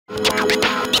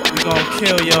gon'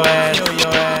 kill your ass.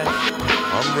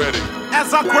 I'm ready.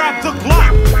 As I grab the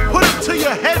Glock, put it to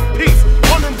your headpiece.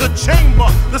 One in the chamber,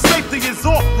 the safety is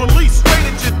off. Release straight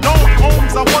at your dome.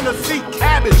 Homes, I wanna see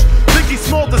cabbage. Biggie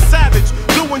Small the Savage,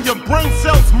 doing your brain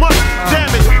cells much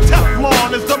damage.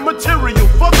 Teflon is the material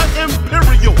for the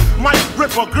imperial. Mic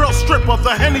ripper, girl stripper,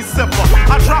 the Henny sipper.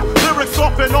 I drop lyrics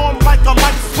off and on like a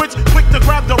light switch. Quick to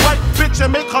grab the right bitch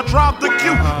and make her drive the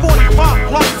queue. 45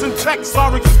 blocks and texts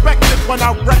are expected when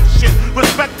I rap shit.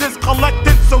 Respect is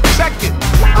collected, so check it.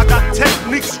 I got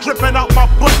techniques stripping out my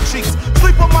butt cheeks.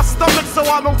 Sleep on my stomach so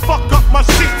I don't fuck up my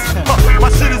sheets. My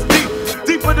shit is deep,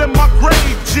 deeper than my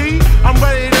grave, G. I'm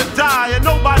ready to die and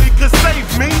nobody can save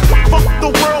me. Fuck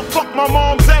the world, fuck my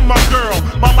moms and my girl.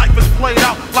 My life is played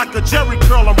out like a Jerry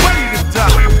curl. I'm ready to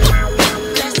die.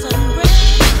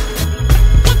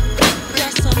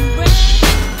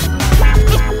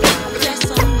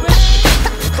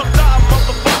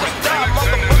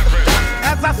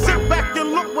 As I sit back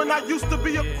and look when I used to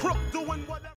be a crook doing